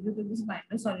continuously. And due to this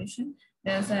binder solution,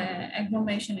 there's a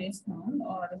agglomeration is formed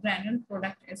or a granule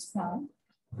product is formed,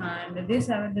 and this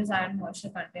have a desired moisture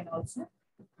content also.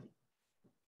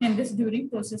 In this, during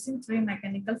processing, three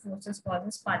mechanical forces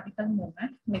causes particle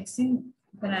movement, mixing,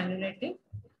 granulating.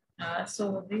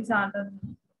 So these are the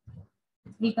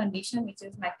three conditions which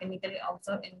is mechanically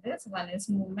observed in this. One is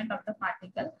movement of the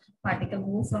particle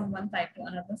move from one side to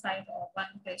another side or one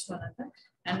place to another,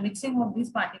 and mixing of these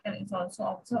particles is also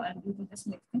observed, and due to this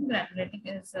mixing, granulating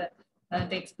is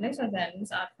takes place or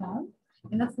granules are formed.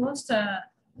 In the first,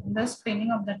 the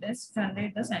spinning of the disc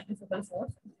generate the centrifugal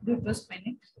force. Due to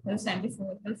spinning, the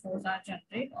centrifugal force are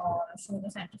generated or show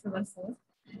the centrifugal force.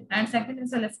 And second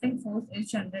is the lifting force is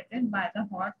generated by the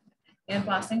hot air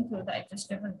passing through the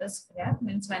adjustable disc gap.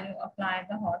 Means when you apply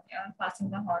the hot air, passing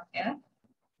the hot air,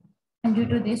 and due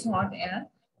to this hot air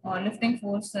or lifting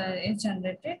force is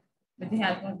generated with the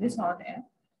help of this hot air.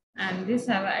 And this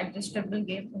have an adjustable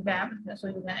gap, so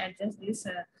you can adjust this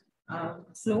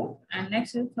flow. And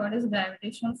next is third is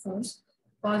gravitational force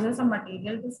causes a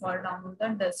material to fall down on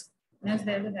the disc. As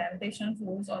there is a gravitational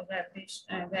force or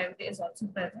gravity is also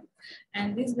present,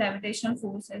 and this gravitational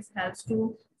force helps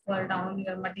to fall down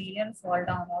your material, fall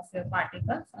down of your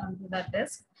particles onto the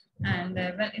disc, and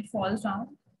when it falls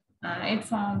down, it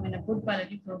forms in a good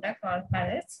quality product or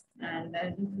pellets, and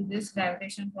due to this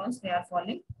gravitational force, they are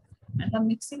falling. And the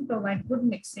mixing provide good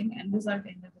mixing and result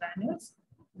in the granules.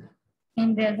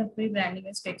 And there the pre-blending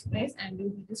takes place, and due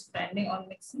to this blending or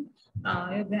mixing,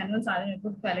 your granules are in a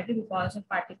good quality because the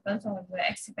particles or the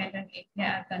excipient and API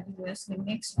are continuously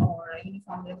mixed or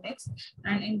uniformly mixed.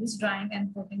 And in this drying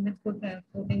and coating with good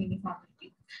coating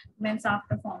uniformity. Means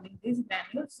after forming these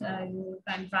granules, you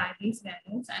can dry these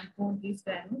granules and coat these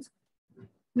granules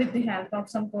with the help of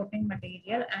some coating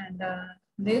material, and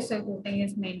this coating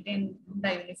is maintained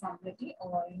the uniformity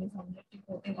or uniformity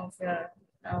coating of your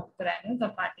granules or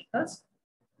particles.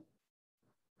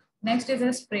 Next is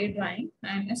a spray drying,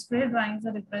 and a spray drying is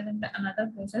represent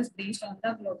another process based on the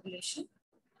globulation.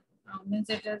 Means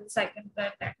it is a second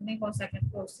technique or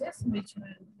second process which will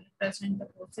represent the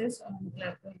process on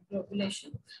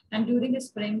globulation. And during the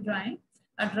spraying drying,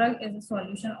 a drug is a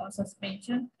solution or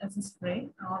suspension as a spray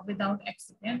or without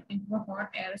excipient into a hot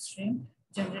air stream,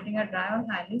 generating a dry or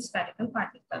highly spherical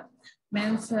particle.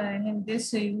 Means in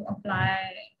this you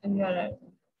apply your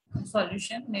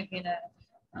solution, maybe in a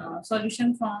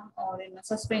solution form or in a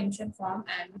suspension form,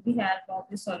 and with the help of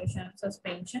the solution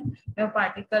suspension, your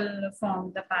particle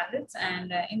form the pellets,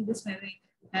 and in this maybe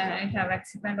it have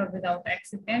excipient or without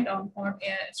excipient on hot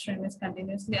air stream is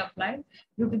continuously applied.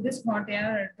 Due to this hot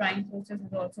air, drying process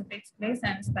also takes place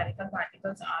and spherical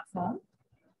particles are formed.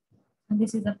 And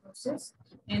this is the process.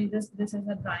 In this is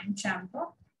a drying chamber.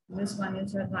 This one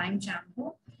is a drying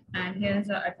chamber, and here is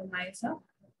an atomizer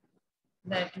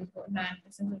that you put, and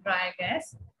this is a dry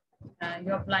gas.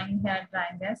 You're applying here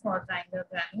dry gas for drying the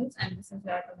granules, and this is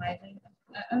your atomizer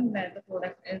where the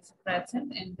product is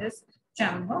present in this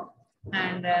chamber.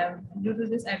 And due to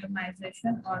this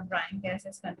atomization or drying gas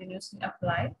is continuously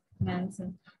applied, means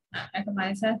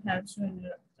atomizer helps you in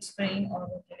spraying or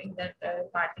rotating that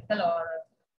particle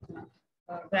or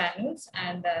granules.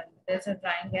 And there's a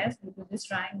drying gas. Due to this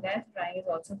drying gas, drying is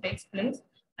also takes place,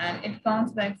 and it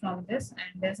comes back from this,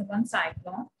 and there's one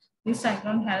cyclone. This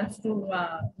cyclone helps to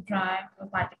dry a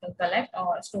particle collect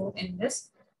or store in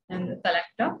this in the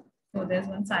collector. So there's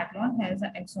one cyclone, has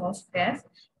an exhaust gas.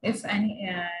 If any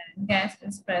gas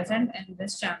is present in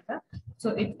this chamber, so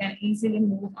it can easily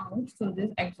move out through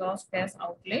this exhaust gas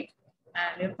outlet,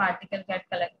 and your particle get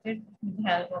collected with the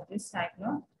help of this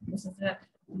cyclone. This is a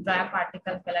dry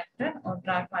particle collector or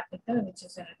dry particle which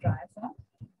is in a dry form.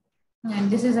 And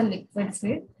this is a liquid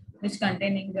feed which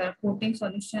containing the coating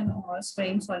solution or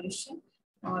spraying solution,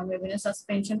 or maybe in a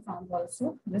suspension form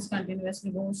also. This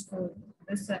continuously goes to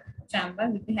this chamber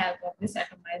with the help of this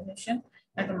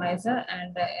atomizer,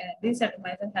 and this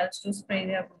atomizer helps to spray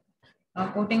the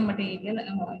coating material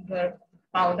into your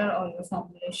powder or your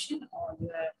formulation or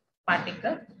your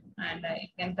particle, and it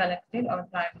can collect it or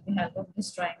dry with the help of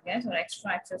this drying gas or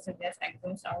extra excessive gas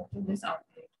goes out to this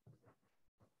outlet.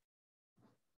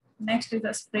 Next is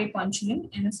a spray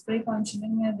congealing. In a spray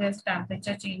congealing, there's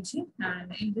temperature changing,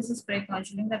 and in this spray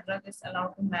congealing, the drug is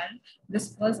allowed to melt,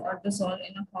 disperse, or dissolve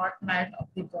in a hot melt of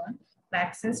the burn,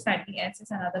 waxes, fatty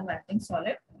acids, and other melting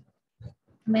solid.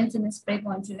 Means in a spray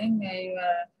congealing,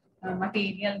 your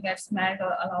material gets melt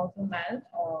or allowed to melt,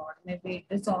 or maybe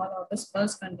dissolve or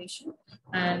disperse condition,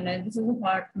 and this is a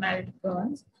hot melt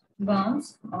burns,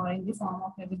 or in the form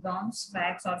of maybe gums,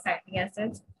 wax, or fatty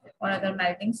acids, or other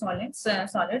melting solids.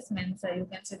 Solids means you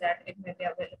can say that it may be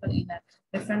available in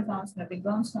different forms, maybe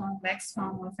gums form, wax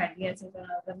form, or fatty acids, or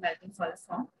other melting solid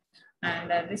form.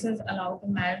 And this is allowed to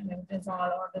melt, maybe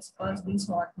dissolve, or disperse these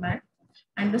hot melt.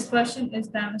 And dispersion is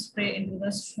then spray into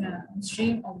the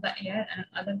stream of the air and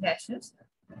other gases.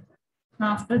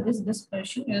 After this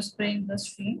dispersion, you spray in the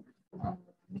stream.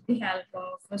 With the help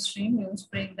of a stream, you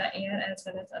spray the air as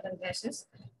well as other gases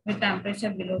with temperature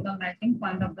below the melting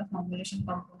point of the formulation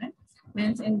component.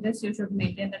 Means in this you should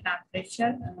maintain the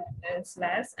temperature is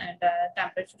less, and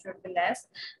temperature should be less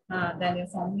than your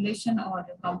formulation or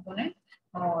the component,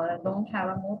 or don't have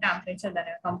a more temperature than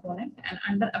a component, and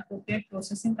under appropriate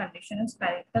processing condition,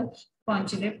 spherical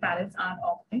conjugate pellets are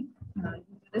obtained.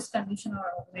 This condition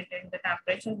or augmenting the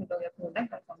temperature below your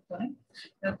product or component,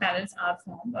 your pellets are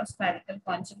formed or spherical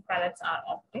conjugate pellets are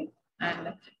obtained.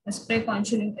 And the spray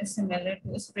congealing is similar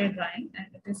to spray drying, and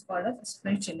it is called as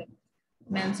spray chilling.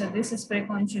 And so this spray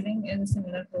congealing is a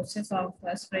similar process of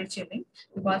spray chilling,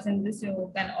 because in this you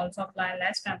can also apply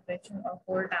less temperature or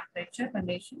cold temperature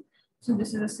condition. So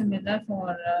this is a similar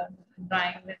for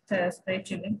drying with spray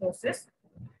chilling process.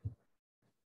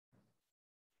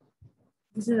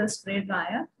 This is a spray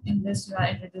dryer. In this you are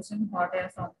introducing hot air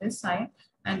from this side,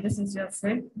 and this is your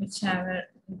feed which have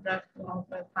drug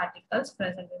particles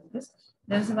present in this.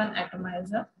 There's one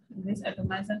atomizer. This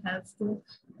atomizer helps to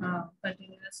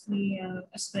continuously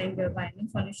spray your binding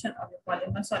solution or your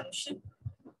polymer solution.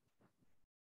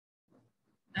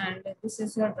 And this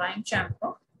is your drying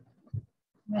chamber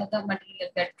where the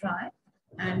material get dry.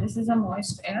 And this is a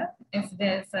moist air. If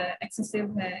there's excessive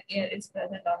air is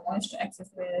present or moist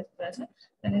excessive air is present,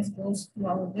 then it goes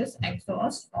through this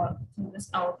exhaust or through this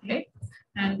outlet.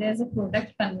 And there's a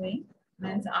product conveying.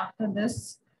 Means after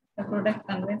this, the product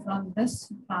convey from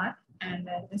this part, and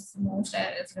this moist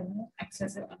air is removed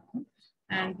excessive amount.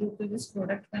 And due to this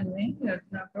product conveying, your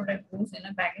product goes in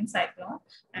a bagging cyclone,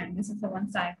 and this is the one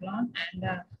cyclone.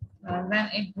 And when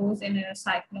it goes in a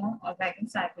cyclone or bagging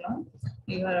cyclone,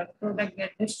 your product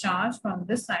get discharged from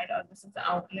this side, or this is the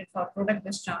outlet for product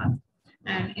discharge.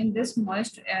 And in this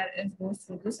moist air, it goes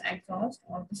through this exhaust,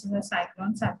 or this is a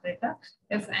cyclone separator.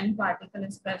 If any particle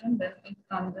is present, then it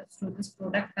comes through this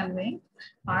product conveying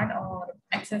part, or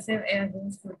excessive air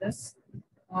goes through this,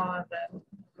 or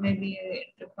maybe it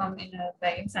will come in a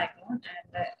bagging cyclone,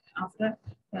 and after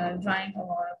drying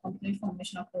or complete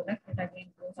formation of product, it again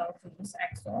goes out through this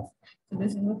exhaust. So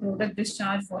this is a product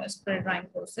discharge for a spray drying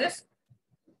process.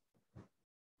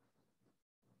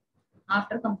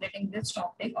 After completing this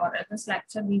topic or this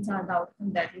lecture, these are the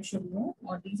outcomes that you should know,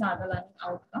 or these are the learning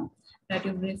outcomes that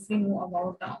you briefly know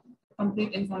about.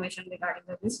 Complete information regarding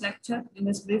this lecture. In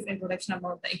this brief introduction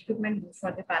about the equipment used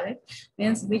for the pallet,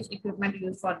 means which equipment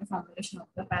used for the formulation of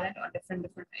the pallet, or different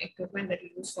equipment that you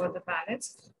use for the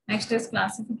pallets. Next is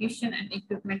classification and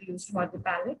equipment used for the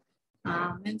pallet.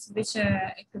 Means which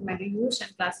equipment you use,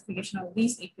 and classification of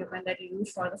these equipment that you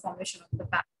use for the formulation of the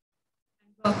pallet.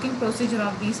 Working procedure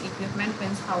of these equipment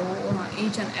means how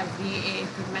each and every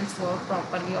equipments work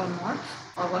properly or not,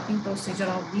 or working procedure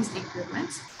of these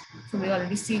equipments. So we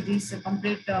already see this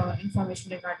complete information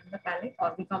regarding the pallet,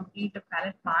 or we complete the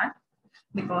pallet part,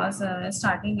 because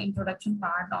starting introduction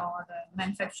part or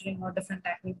manufacturing or different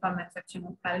technique for manufacturing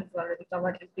of pallet we already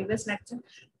covered in previous lecture.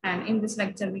 And in this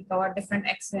lecture we cover different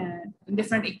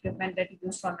equipment that is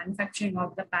used for manufacturing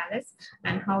of the pallets,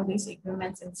 and how these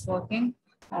equipments is working,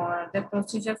 or the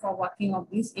procedure for working of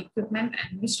these equipment,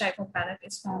 and which type of pallet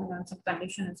is formed on some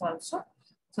conditions also.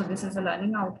 So this is a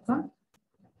learning outcome.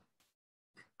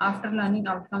 After learning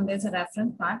outcome, there's a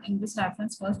reference part. In this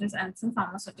reference, first is Anson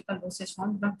Pharmaceutical Dosage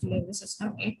Form Drug Delivery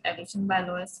System 8th edition by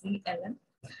Lois V. Allen.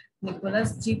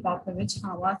 Nicholas G. Popovich,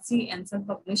 Howard C. Ansel,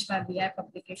 published by BI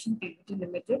Publication Pvt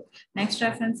Limited. Next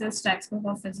reference is Textbook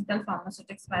of Physical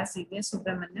Pharmaceutics by C.V.S.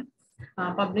 Subramanian,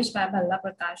 published by Bhalla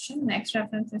Prakashan. Next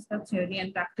reference is the Theory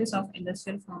and Practice of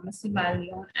Industrial Pharmacy by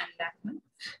Leon and Lackman.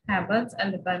 Haberts,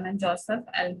 Lieberman, Joseph,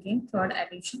 Elgin, third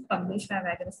edition, published by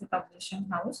Legacy Publishing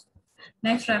House.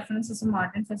 Next reference is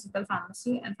Modern Physical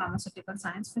Pharmacy and Pharmaceutical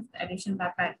Science, fifth edition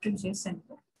by Patrick J.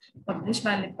 Simcoe, published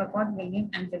by Lippercott, William,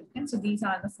 and Wilkins. So these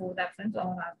are the four references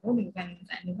or hardcode. You can use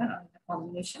anyone or the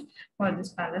combination for this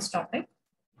Palace topic.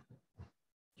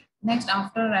 Next,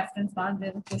 after reference part, there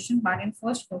is a question part. In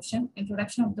first question,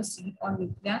 introduction of the seed or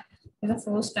nuclei is the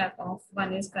first step of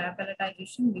one is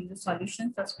cryopelletization, B is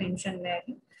solution, suspension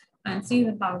layering, and C is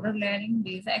the powder layering,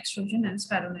 D is the extrusion and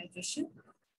spheronization.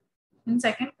 In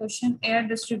second question, air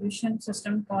distribution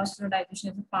system cost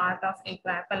fluidization is a part of a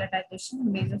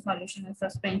cryopelletization, B is the solution and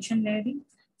suspension layering,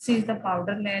 C is the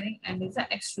powder layering, and D is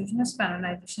the extrusion and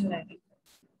spheronization layering.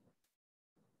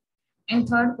 In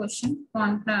third question,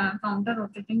 counter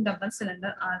rotating double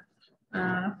cylinder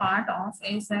are part of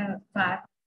is a crack.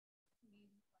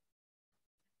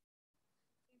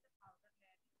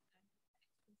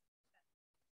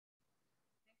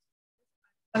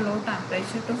 A low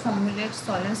temperature to formulate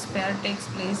solid sphere takes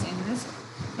place in this.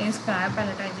 There is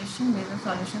cryopelletization, there is a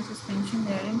solution suspension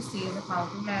layering, C is a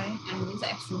powder layering, and there is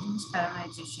extrusion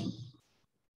spheronization.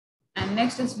 And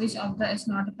next is which of the is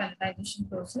not a pelletization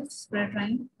process: spray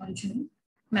drying, functioning,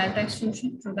 melt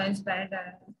extrusion, fluidized bed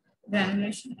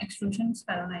granulation, extrusion,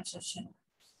 spheronization.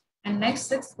 And next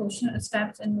sixth question,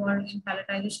 steps involved in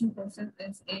pelletization process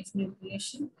is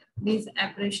nucleation, B is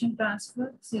abrasion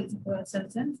transfer, C is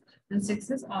surgeons, and six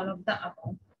is all of the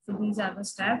above. So these are the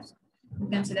steps. You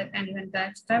can select any one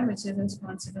type step which is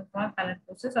responsible for pellet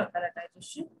process or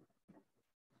pelletization.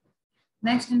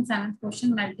 Next, in seventh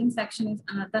question, melting section is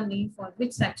another name for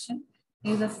which section? A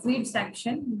is a feed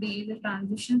section, B is a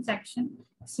transition section,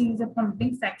 C is a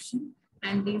pumping section,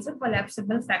 and D is a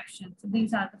collapsible section. So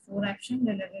these are the four actions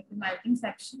related to melting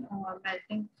section or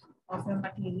melting of your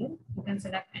material. You can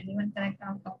select any one correct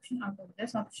option out of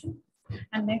this option.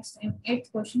 And next, in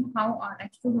eighth question, how are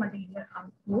extrude material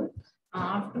are cooled?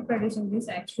 After producing this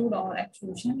extrude or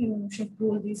extrusion, you should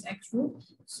cool this extrude.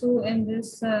 So in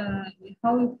this,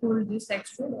 how you cool this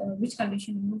extrude, or which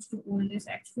condition you use to cool this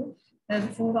extrude? There's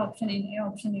four option. In A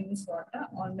option, you use water,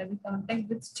 or maybe contact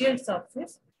with chilled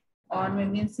surface, or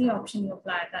maybe in C option, you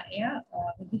apply the air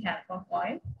or with the help of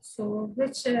oil. So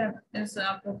which is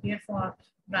appropriate for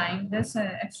drying this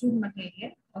extrude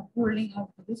material or cooling of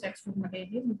this extrude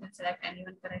material? You can select any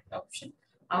one correct option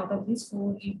out of these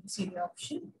four ABCD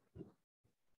option.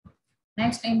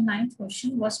 Next, in ninth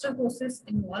question, Worcester process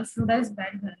involves fluidized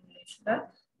bed granulation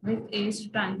with A is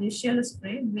transitional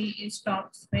spray, B is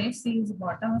top spray, C is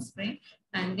bottom spray,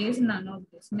 and D is none of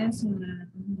this. Means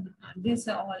these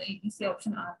all ABC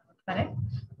option are correct.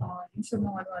 You should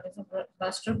know what is a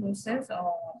Worcester process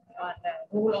or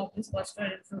the role of this Worcester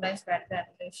in fluidized bed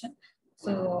granulation.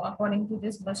 So according to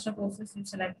this Worcester process, you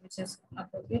select which is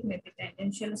appropriate, maybe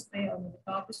tangential spray or maybe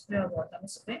top spray or bottom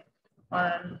spray,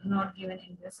 or not given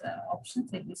in this option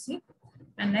ABC.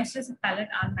 And next is a pellet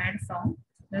are made from.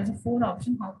 There's a four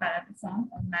option how pellet form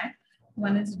or made.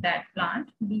 One is dead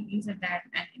plant, B is a dead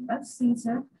animal, C is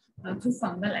a through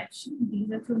fungal action, D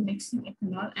is through mixing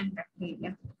ethanol and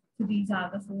bacteria. So these are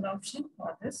the four options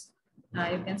for this.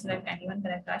 You can select any one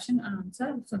correct option and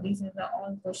answer. So these are the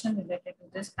all questions related to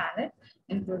this pellet,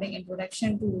 including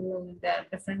introduction to the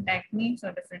different techniques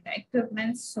or different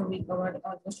equipments. So we covered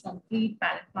almost complete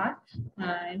pellet part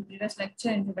in previous lecture,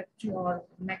 introductory or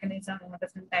mechanism or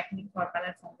different technique for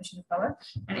pellet formation covered.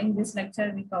 And in this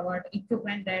lecture, we covered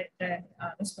equipment that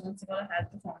are responsible as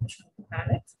the formation of the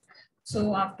pellets.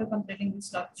 So after completing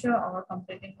this lecture or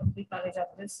completing complete knowledge of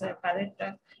this pellet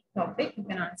topic, you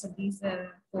can answer these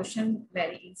questions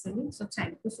very easily. So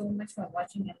thank you so much for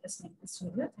watching and listening to this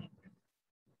video. Thank you.